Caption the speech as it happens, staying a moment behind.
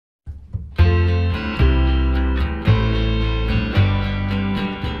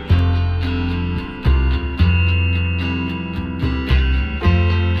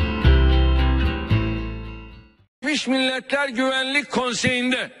Birleşmiş Milletler Güvenlik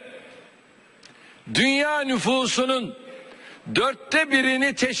Konseyi'nde dünya nüfusunun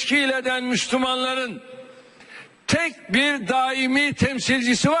 1/4'ünü teşkil eden Müslümanların tek bir daimi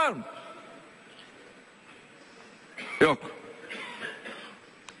temsilcisi var mı? Yok.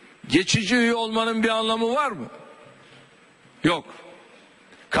 Geçici üye olmanın bir anlamı var mı? Yok.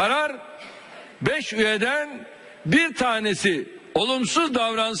 Karar 5 üyeden bir tanesi olumsuz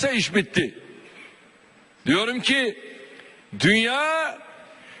davransa iş bitti. Diyorum ki dünya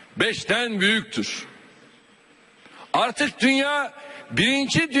 5'ten büyüktür. Artık dünya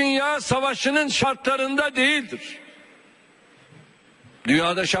 1. Dünya Savaşı'nın şartlarında değildir.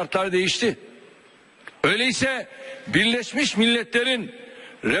 Dünyada şartlar değişti. Öyleyse Birleşmiş Milletler'in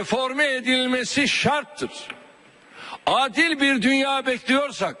reforme edilmesi şarttır. Adil bir dünya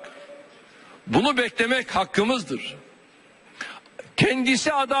bekliyorsak bunu beklemek hakkımızdır.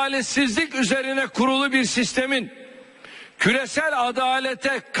 Kendisi adaletsizlik üzerine kurulu bir sistemin küresel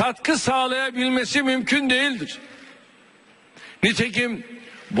adalete katkı sağlayabilmesi mümkün değildir. Nitekim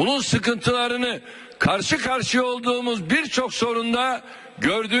bunun sıkıntılarını karşı karşıya olduğumuz birçok sorunda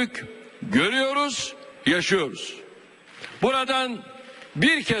gördük, görüyoruz, yaşıyoruz. Buradan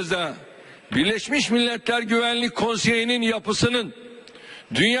bir kez daha Birleşmiş Milletler Güvenlik Konseyi'nin yapısının,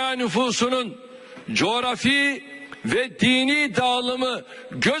 dünya nüfusunun coğrafi ve dini dağılımı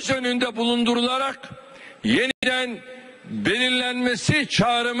göz önünde bulundurularak yeniden belirlenmesi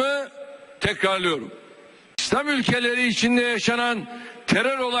çağrımı tekrarlıyorum. İslam ülkeleri içinde yaşanan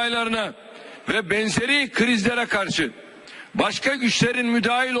terör olaylarına ve benzeri krizlere karşı başka güçlerin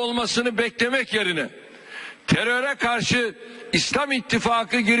müdahil olmasını beklemek yerine teröre karşı İslam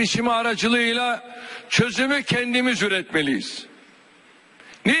İttifakı girişimi aracılığıyla çözümü kendimiz üretmeliyiz.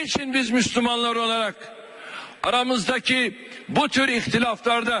 Niçin biz Müslümanlar olarak aramızdaki bu tür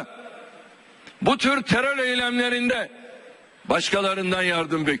ihtilaflarda, bu tür terör eylemlerinde başkalarından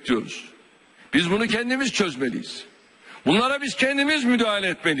yardım bekliyoruz? Biz bunu kendimiz çözmeliyiz. Bunlara biz kendimiz müdahale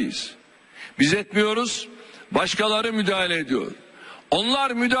etmeliyiz. Biz etmiyoruz, başkaları müdahale ediyor.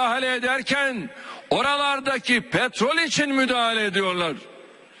 Onlar müdahale ederken oralardaki petrol için müdahale ediyorlar.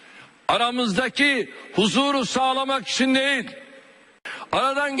 Aramızdaki huzuru sağlamak için değil.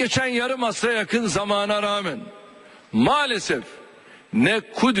 Aradan geçen yarım asra yakın zamana rağmen maalesef ne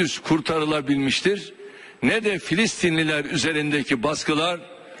Kudüs kurtarılabilmiştir ne de Filistinliler üzerindeki baskılar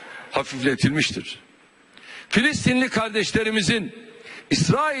hafifletilmiştir. Filistinli kardeşlerimizin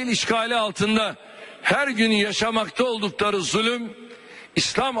İsrail işgali altında her gün yaşamakta oldukları zulüm,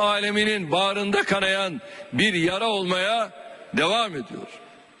 İslam aleminin bağrında kanayan bir yara olmaya devam ediyor.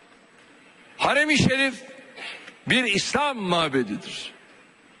 Harem-i Şerif bir İslam mabedidir.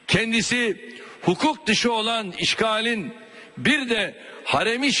 Kendisi hukuk dışı olan işgalin bir de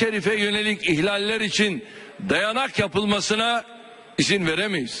Harem-i Şerif'e yönelik ihlaller için dayanak yapılmasına izin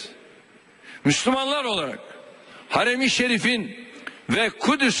veremeyiz. Müslümanlar olarak Harem-i Şerif'in ve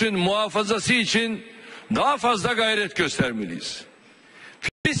Kudüs'ün muhafazası için daha fazla gayret göstermeliyiz.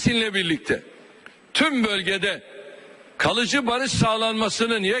 Filistin'le birlikte tüm bölgede kalıcı barış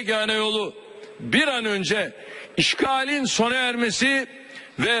sağlanmasının yegane yolu bir an önce işgalin sona ermesi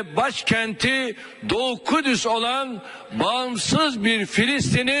ve başkenti Doğu Kudüs olan bağımsız bir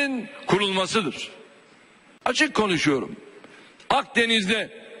Filistin'in kurulmasıdır. Açık konuşuyorum. Akdeniz'de,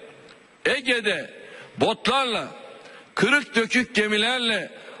 Ege'de botlarla, kırık dökük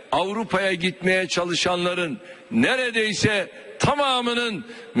gemilerle Avrupa'ya gitmeye çalışanların neredeyse tamamının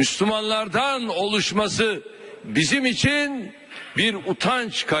Müslümanlardan oluşması bizim için bir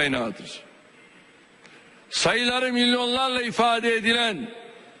utanç kaynağıdır. Sayıları milyonlarla ifade edilen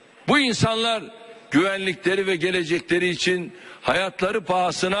bu insanlar güvenlikleri ve gelecekleri için hayatları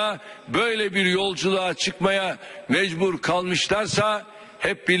pahasına böyle bir yolculuğa çıkmaya mecbur kalmışlarsa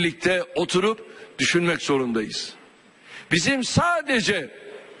hep birlikte oturup düşünmek zorundayız. Bizim sadece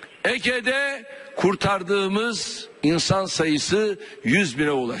Ege'de kurtardığımız insan sayısı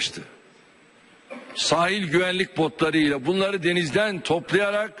 100.000'e ulaştı. Sahil güvenlik botlarıyla bunları denizden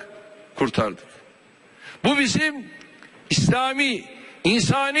toplayarak kurtardık. Bu bizim İslami,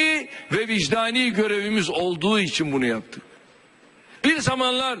 insani ve vicdani görevimiz olduğu için bunu yaptık. Bir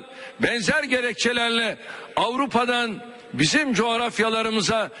zamanlar benzer gerekçelerle Avrupa'dan bizim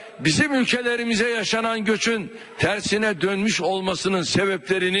coğrafyalarımıza, bizim ülkelerimize yaşanan göçün tersine dönmüş olmasının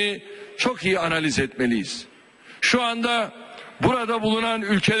sebeplerini çok iyi analiz etmeliyiz. Şu anda burada bulunan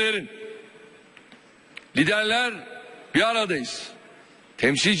ülkelerin liderler bir aradayız.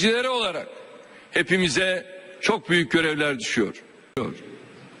 Temsilcileri olarak hepimize çok büyük görevler düşüyor.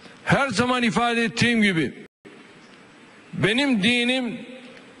 Her zaman ifade ettiğim gibi benim dinim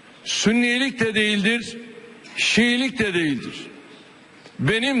Sünnilik de değildir, Şiilik de değildir.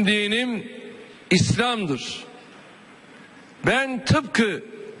 Benim dinim İslam'dır. Ben tıpkı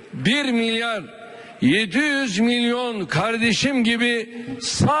 1 milyar 700 milyon kardeşim gibi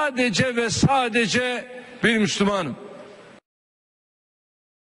sadece ve sadece bir Müslümanım.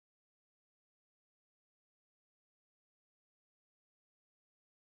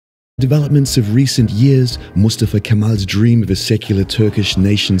 Developments of recent years, Mustafa Kemal's dream of a secular Turkish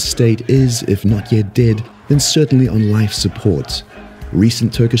nation state is, if not yet dead, then certainly on life support.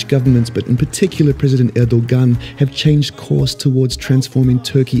 Recent Turkish governments, but in particular President Erdogan, have changed course towards transforming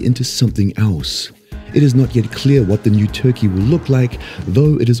Turkey into something else. It is not yet clear what the new Turkey will look like,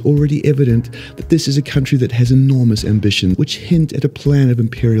 though it is already evident that this is a country that has enormous ambition, which hint at a plan of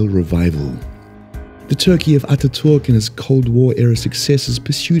imperial revival. The Turkey of Ataturk and his Cold War-era successors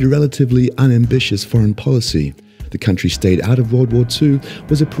pursued a relatively unambitious foreign policy. The country stayed out of World War II,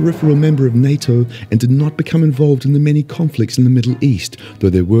 was a peripheral member of NATO, and did not become involved in the many conflicts in the Middle East, though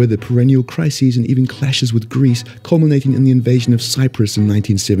there were the perennial crises and even clashes with Greece, culminating in the invasion of Cyprus in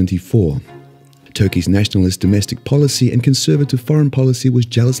 1974. Turkey's nationalist domestic policy and conservative foreign policy was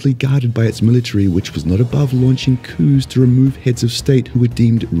jealously guarded by its military, which was not above launching coups to remove heads of state who were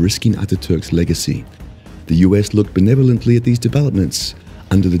deemed risking Ataturk's legacy. The US looked benevolently at these developments.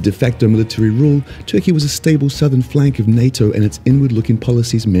 Under the de facto military rule, Turkey was a stable southern flank of NATO, and its inward-looking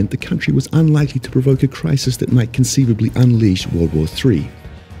policies meant the country was unlikely to provoke a crisis that might conceivably unleash World War III.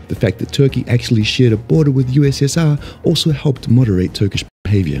 The fact that Turkey actually shared a border with USSR also helped moderate Turkish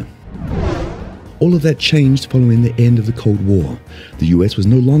behavior. All of that changed following the end of the Cold War. The US was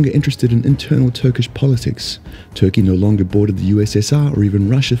no longer interested in internal Turkish politics. Turkey no longer bordered the USSR or even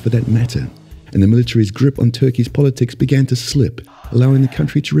Russia for that matter. And the military's grip on Turkey's politics began to slip, allowing the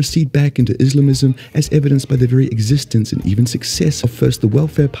country to recede back into Islamism, as evidenced by the very existence and even success of first the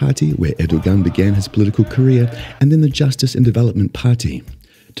Welfare Party, where Erdogan began his political career, and then the Justice and Development Party.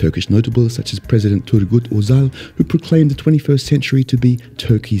 Turkish notables such as President Turgut Özal, who proclaimed the 21st century to be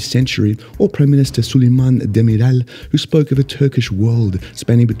Turkey's century, or Prime Minister Süleyman Demirel, who spoke of a Turkish world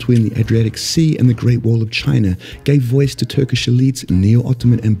spanning between the Adriatic Sea and the Great Wall of China, gave voice to Turkish elites'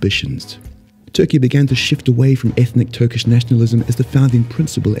 neo-Ottoman ambitions. Turkey began to shift away from ethnic Turkish nationalism as the founding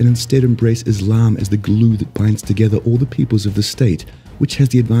principle and instead embrace Islam as the glue that binds together all the peoples of the state, which has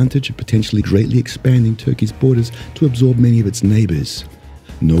the advantage of potentially greatly expanding Turkey's borders to absorb many of its neighbors.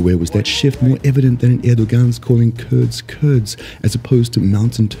 Nowhere was that shift more evident than in Erdogan's calling Kurds Kurds as opposed to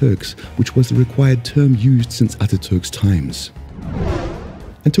Mountain Turks, which was the required term used since Ataturk's times.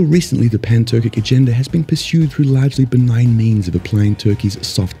 Until recently, the pan-Turkic agenda has been pursued through largely benign means of applying Turkey's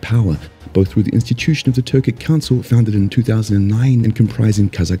soft power, both through the institution of the Turkic Council, founded in 2009 and comprising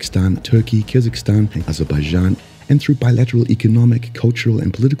Kazakhstan, Turkey, Kyrgyzstan, and Azerbaijan, and through bilateral economic, cultural,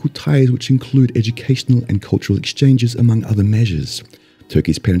 and political ties which include educational and cultural exchanges, among other measures.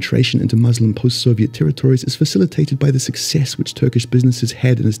 Turkey's penetration into Muslim post-Soviet territories is facilitated by the success which Turkish businesses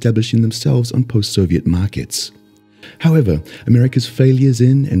had in establishing themselves on post-Soviet markets. However, America's failures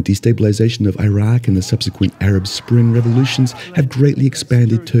in and destabilization of Iraq and the subsequent Arab Spring revolutions have greatly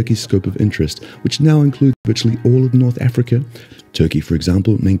expanded Turkey's scope of interest, which now includes virtually all of North Africa. Turkey, for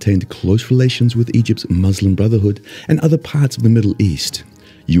example, maintained close relations with Egypt's Muslim Brotherhood and other parts of the Middle East.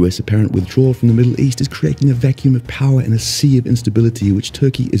 US apparent withdrawal from the Middle East is creating a vacuum of power and a sea of instability which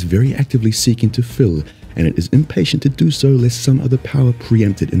Turkey is very actively seeking to fill, and it is impatient to do so lest some other power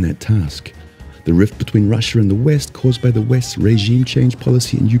preempt it in that task. The rift between Russia and the West, caused by the West's regime change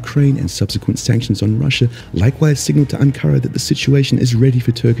policy in Ukraine and subsequent sanctions on Russia, likewise signaled to Ankara that the situation is ready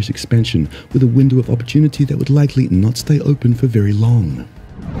for Turkish expansion, with a window of opportunity that would likely not stay open for very long.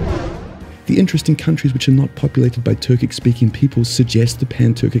 The interest in countries which are not populated by Turkic-speaking peoples suggests the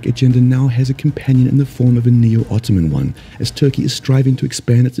pan-Turkic agenda now has a companion in the form of a neo-Ottoman one, as Turkey is striving to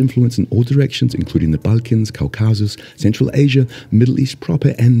expand its influence in all directions, including the Balkans, Caucasus, Central Asia, Middle East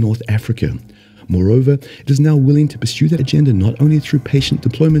proper, and North Africa. Moreover, it is now willing to pursue that agenda not only through patient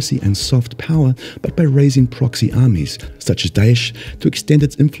diplomacy and soft power, but by raising proxy armies, such as Daesh, to extend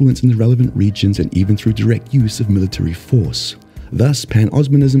its influence in the relevant regions and even through direct use of military force. Thus,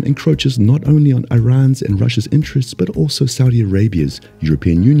 Pan-Osmanism encroaches not only on Iran's and Russia's interests, but also Saudi Arabia's,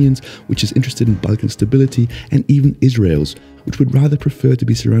 European Union's, which is interested in Balkan stability, and even Israel's, which would rather prefer to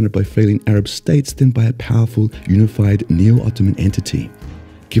be surrounded by failing Arab states than by a powerful, unified neo-Ottoman entity.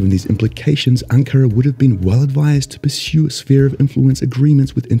 Given these implications, Ankara would have been well advised to pursue a sphere of influence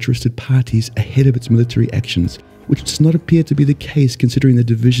agreements with interested parties ahead of its military actions, which does not appear to be the case considering the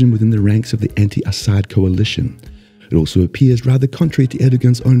division within the ranks of the anti-Assad coalition. It also appears rather contrary to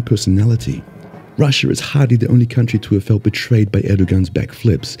Erdogan's own personality. Russia is hardly the only country to have felt betrayed by Erdogan's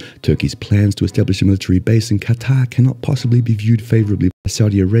backflips. Turkey's plans to establish a military base in Qatar cannot possibly be viewed favorably by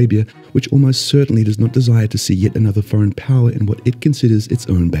Saudi Arabia, which almost certainly does not desire to see yet another foreign power in what it considers its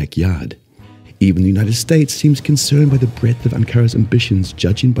own backyard. Even the United States seems concerned by the breadth of Ankara's ambitions,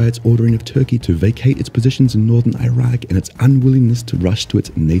 judging by its ordering of Turkey to vacate its positions in northern Iraq and its unwillingness to rush to its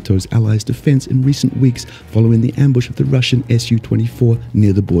NATO's allies' defense in recent weeks following the ambush of the Russian Su-24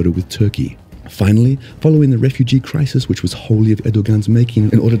 near the border with Turkey. Finally, following the refugee crisis, which was wholly of Erdogan's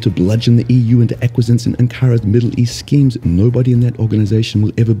making in order to bludgeon the EU into acquiescence in Ankara's Middle East schemes, nobody in that organization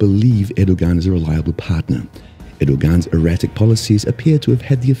will ever believe Erdogan is a reliable partner. Erdogan's erratic policies appear to have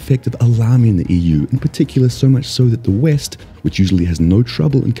had the effect of alarming the EU, in particular so much so that the West, which usually has no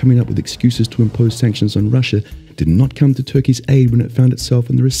trouble in coming up with excuses to impose sanctions on Russia, did not come to Turkey's aid when it found itself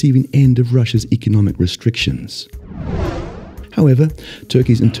on the receiving end of Russia's economic restrictions. However,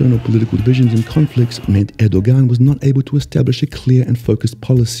 Turkey's internal political divisions and conflicts meant Erdogan was not able to establish a clear and focused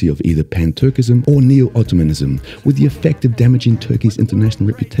policy of either pan-Turkism or neo-Ottomanism, with the effect of damaging Turkey's international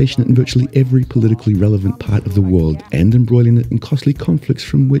reputation in virtually every politically relevant part of the world and embroiling it in costly conflicts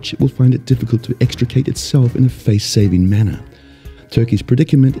from which it will find it difficult to extricate itself in a face-saving manner. Turkey's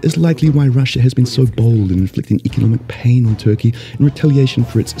predicament is likely why Russia has been so bold in inflicting economic pain on Turkey in retaliation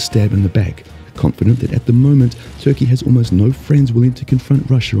for its stab in the back, confident that at the moment Turkey has almost no friends willing to confront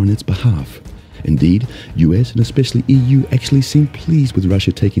Russia on its behalf. Indeed, US and especially EU actually seem pleased with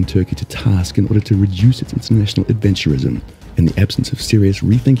Russia taking Turkey to task in order to reduce its international adventurism. In the absence of serious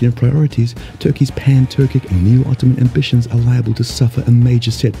rethinking of priorities, Turkey's pan-Turkic and neo-Ottoman ambitions are liable to suffer a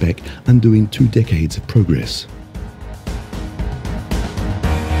major setback, undoing 2 decades of progress.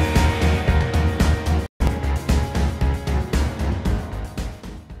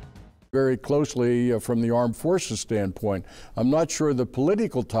 Very closely from the armed forces standpoint. I'm not sure the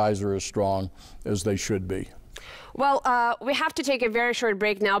political ties are as strong as they should be. Well, we have to take a very short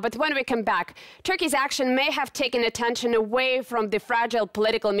break now, but when we come back, Turkey's action may have taken attention away from the fragile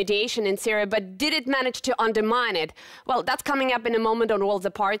political mediation in Syria, but did it manage to undermine it? Well, that's coming up in a moment on Worlds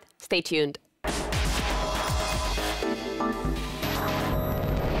Apart. Stay tuned.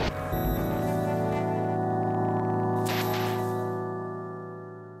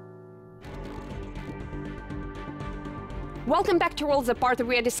 Welcome back to Worlds Apart.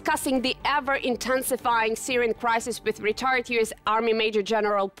 We are discussing the ever-intensifying Syrian crisis with retired U.S. Army Major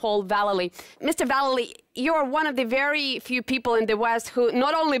General Paul Vallely. Mr. Vallely, you are one of the very few people in the West who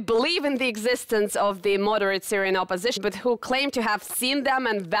not only believe in the existence of the moderate Syrian opposition, but who claim to have seen them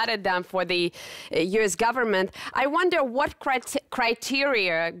and vetted them for the U.S. government. I wonder what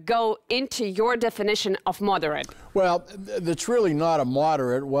criteria go into your definition of moderate? Well, that's really not a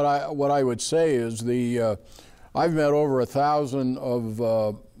moderate. What I would say is I've met over 1,000 of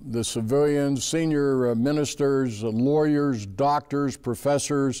the civilians, senior ministers, lawyers, doctors,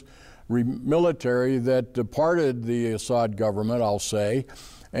 professors, military that departed the Assad government, I'll say,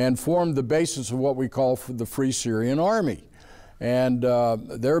 and formed the basis of what we call the Free Syrian Army. And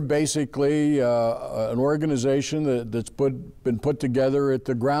they're basically an organization that's been put together at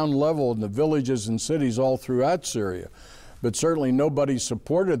the ground level in the villages and cities all throughout Syria. But certainly nobody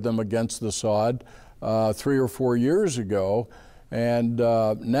supported them against Assad 3 or 4 years ago, and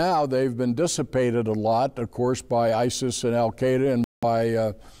now they've been dissipated a lot, of course, by ISIS and Al-Qaeda and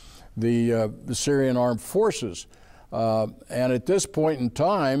by the Syrian armed forces. And at this point in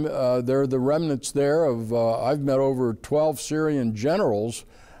time, there are the remnants there of, I've met over 12 Syrian generals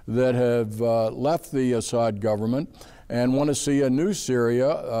that have left the Assad government and want to see a new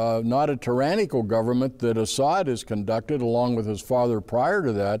Syria, not a tyrannical government that Assad has conducted along with his father prior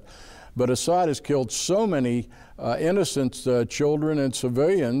to that. But Assad has killed so many innocent children and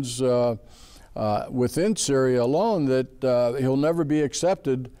civilians within Syria alone that he'll never be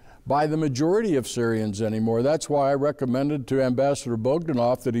accepted by the majority of Syrians anymore. That's why I recommended to Ambassador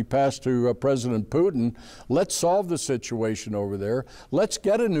Bogdanov that he pass to President Putin, let's solve the situation over there. Let's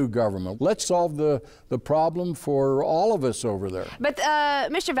get a new government. Let's solve the problem for all of us over there. But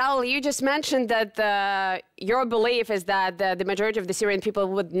Mr. Vallely, you just mentioned that your belief is that the majority of the Syrian people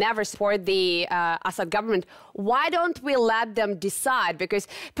would never support the Assad government. Why don't we let them decide? Because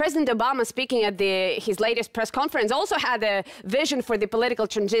President Obama, speaking at his latest press conference, also had a vision for the political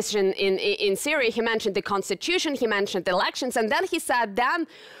transition in Syria. He mentioned the constitution, he mentioned elections, and then he said, then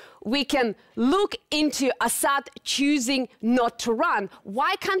we can look into Assad choosing not to run.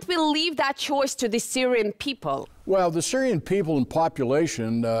 Why can't we leave that choice to the Syrian people? Well, the Syrian people and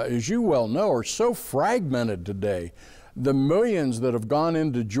population, as you well know, are so fragmented today. The millions that have gone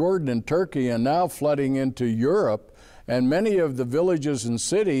into Jordan and Turkey and now flooding into Europe, and many of the villages and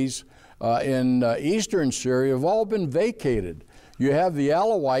cities in eastern Syria have all been vacated. You have the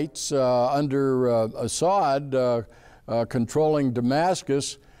Alawites under Assad controlling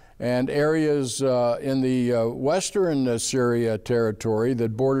Damascus and areas in the western Syria territory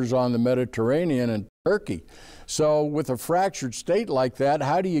that borders on the Mediterranean and Turkey. So with a fractured state like that,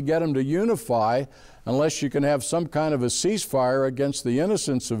 how do you get them to unify unless you can have some kind of a ceasefire against the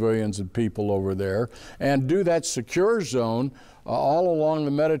innocent civilians and people over there and do that secure zone all along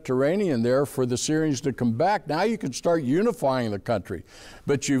the Mediterranean there for the Syrians to come back? Now you can start unifying the country.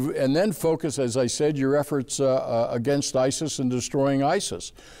 But and then focus, as I said, your efforts against ISIS and destroying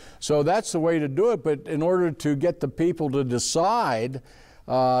ISIS. So that's the way to do it. But in order to get the people to decide,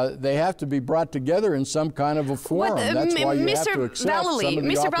 they have to be brought together in some kind of a forum. That's why you have to accept some of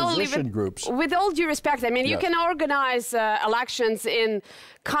the opposition groups. With all due respect, I mean, you can organize elections in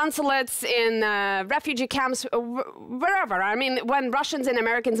consulates, in refugee camps, wherever. I mean, when Russians and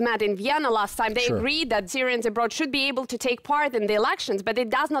Americans met in Vienna last time, they agreed that Syrians abroad should be able to take part in the elections, but it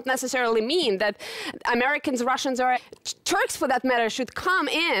does not necessarily mean that Americans, Russians, or Turks, for that matter, should come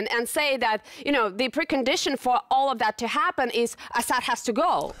in and say that, you know, the precondition for all of that to happen is Assad has to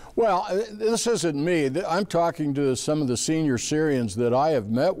go. Well, this isn't me. I'm talking to some of the senior Syrians that I have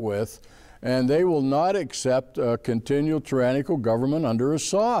met with, and they will not accept a continual tyrannical government under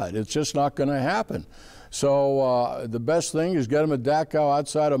Assad. It's just not going to happen. So the best thing is get them at Dachau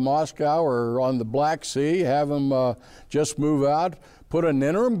outside of Moscow or on the Black Sea, have them just move out, put an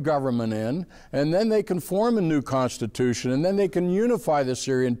interim government in, and then they can form a new constitution, and then they can unify the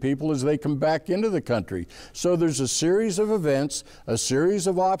Syrian people as they come back into the country. So there's a series of events, a series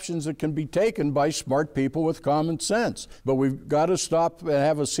of options that can be taken by smart people with common sense. But we've got to stop and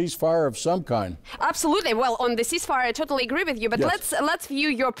have a ceasefire of some kind. Absolutely. Well, on the ceasefire, I totally agree with you. But let's view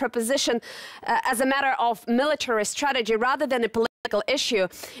your proposition as a matter of military strategy rather than a political issue.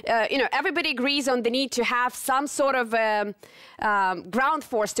 You know, everybody agrees on the need to have some sort of ground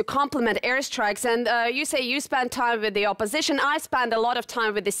force to complement airstrikes. And you say you spend time with the opposition. I spend a lot of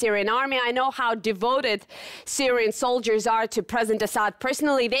time with the Syrian army. I know how devoted Syrian soldiers are to President Assad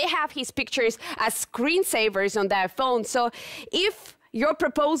personally. They have his pictures as screensavers on their phones. So if your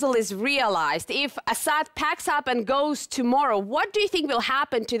proposal is realized, if Assad packs up and goes tomorrow, what do you think will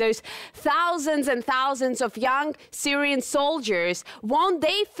happen to those thousands and thousands of young Syrian soldiers? Won't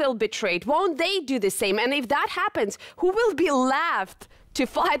they feel betrayed? Won't they do the same? And if that happens, who will be left to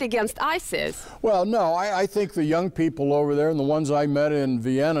fight against ISIS? Well, no, I think the young people over there, and the ones I met in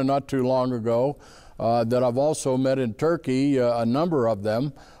Vienna not too long ago, that I've also met in Turkey, a number of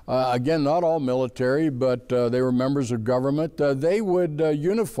them, again, not all military, but they were members of government. They would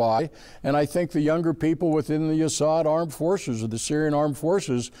unify, and I think the younger people within the Assad armed forces, or the Syrian armed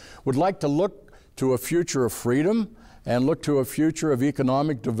forces, would like to look to a future of freedom and look to a future of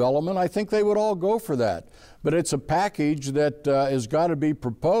economic development. I think they would all go for that. But it's a package that has got to be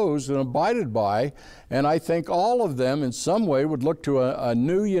proposed and abided by, and I think all of them in some way would look to a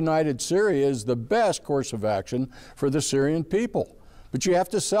new united Syria as the best course of action for the Syrian people. But you have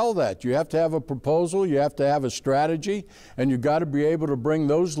to sell that. You have to have a proposal, you have to have a strategy, and you've got to be able to bring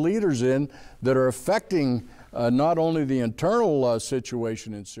those leaders in that are affecting not only the internal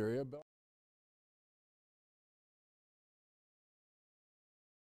situation in Syria, but